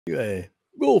Yeah.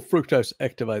 Will fructose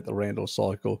activate the randle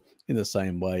cycle in the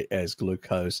same way as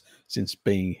glucose since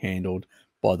being handled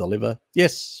by the liver?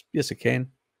 Yes, yes, it can.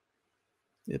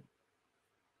 It,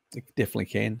 it definitely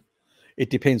can. It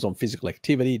depends on physical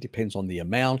activity, it depends on the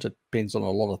amount, it depends on a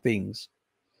lot of things.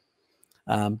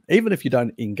 Even if you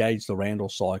don't engage the randle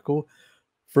cycle,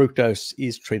 fructose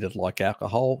is treated like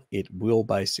alcohol. It will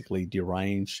basically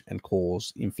derange and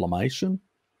cause inflammation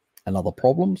and other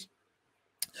problems.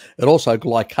 It also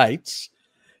glycates,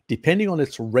 depending on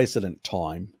its resident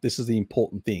time. This is the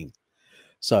important thing.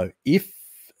 So if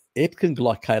it can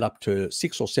glycate up to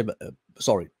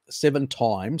 7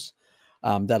 times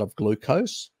that of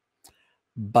glucose,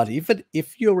 but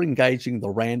if you're engaging the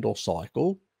randle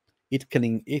cycle, it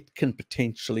can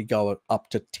potentially go up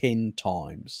to 10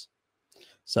 times.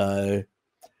 So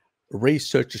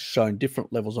research has shown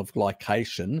different levels of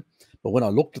glycation, but when I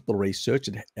looked at the research,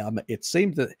 it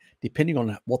seemed that depending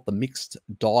on what the mixed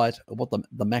diet, what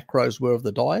the macros were of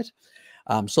the diet,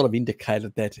 sort of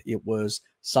indicated that it was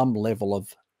some level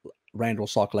of randle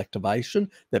cycle activation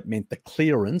that meant the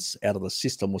clearance out of the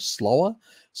system was slower,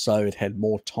 so it had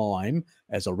more time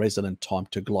as a resident time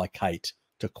to glycate,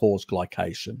 to cause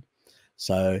glycation.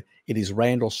 So it is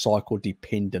randle cycle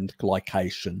dependent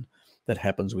glycation that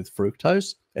happens with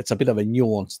fructose. It's a bit of a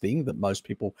nuanced thing that most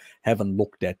people haven't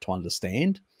looked at to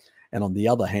understand. And on the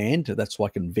other hand, that's why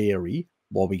it can vary,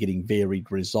 while we're getting varied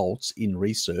results in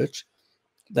research.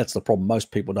 That's the problem.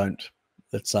 Most people don't,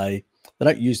 let's say, they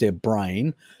don't use their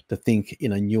brain to think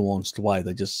in a nuanced way.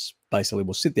 They just basically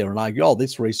will sit there and argue, oh,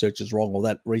 this research is wrong or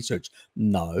that research.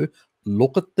 No,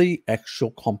 look at the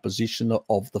actual composition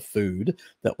of the food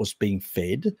that was being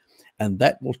fed, and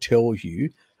that will tell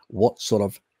you what sort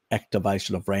of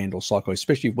activation of randle cycle,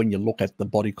 especially when you look at the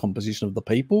body composition of the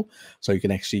people. So you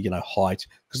can actually, height,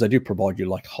 because they do provide you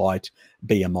like height,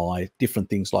 BMI, different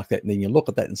things like that. And then you look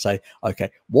at that and say, okay,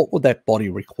 what would that body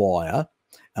require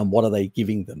and what are they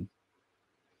giving them?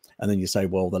 And then you say,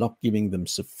 well, they're not giving them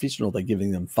sufficient, or they're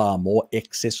giving them far more,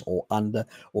 excess or under,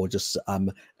 or just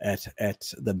at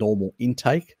the normal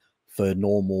intake for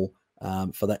normal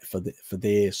for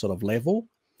their sort of level,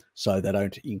 so they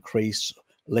don't increase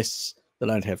less. They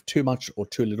don't have too much or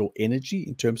too little energy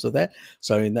in terms of that.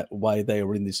 So in that way, they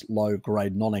are in this low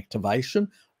grade non-activation.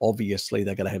 Obviously,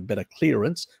 they're going to have better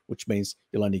clearance, which means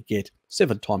you'll only get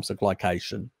 7 times the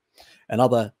glycation. And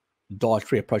other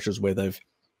dietary approaches where they've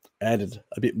added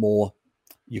a bit more,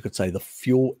 you could say, the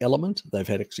fuel element. They've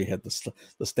actually had the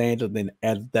standard and then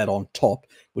added that on top,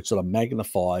 which sort of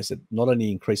magnifies it. Not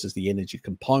only increases the energy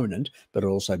component, but it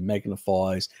also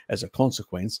magnifies, as a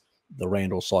consequence, the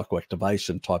randle cycle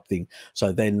activation type thing.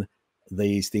 So then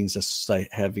these things are, say,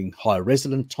 having higher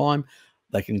resident time,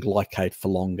 they can glycate for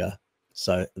longer.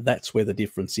 So that's where the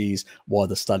difference is, why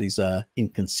the studies are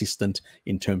inconsistent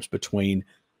in terms between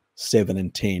 7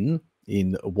 and 10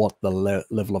 in what the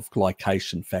level of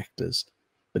glycation factors.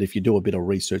 But if you do a bit of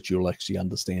research, you'll actually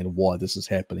understand why this is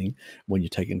happening when you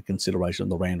take into consideration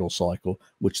the randle cycle,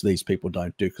 which these people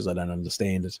don't do because they don't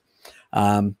understand it.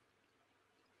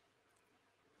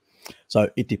 So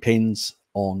it depends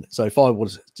on, so if I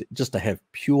was just to have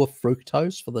pure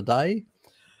fructose for the day,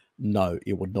 no,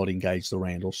 it would not engage the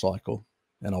randle cycle,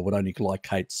 and I would only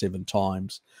glycate 7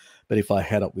 times. But if I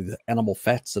had it with animal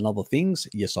fats and other things,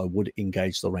 yes, I would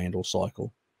engage the randle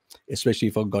cycle, especially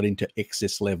if I got into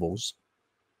excess levels.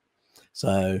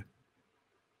 So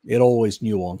it always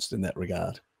nuanced in that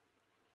regard.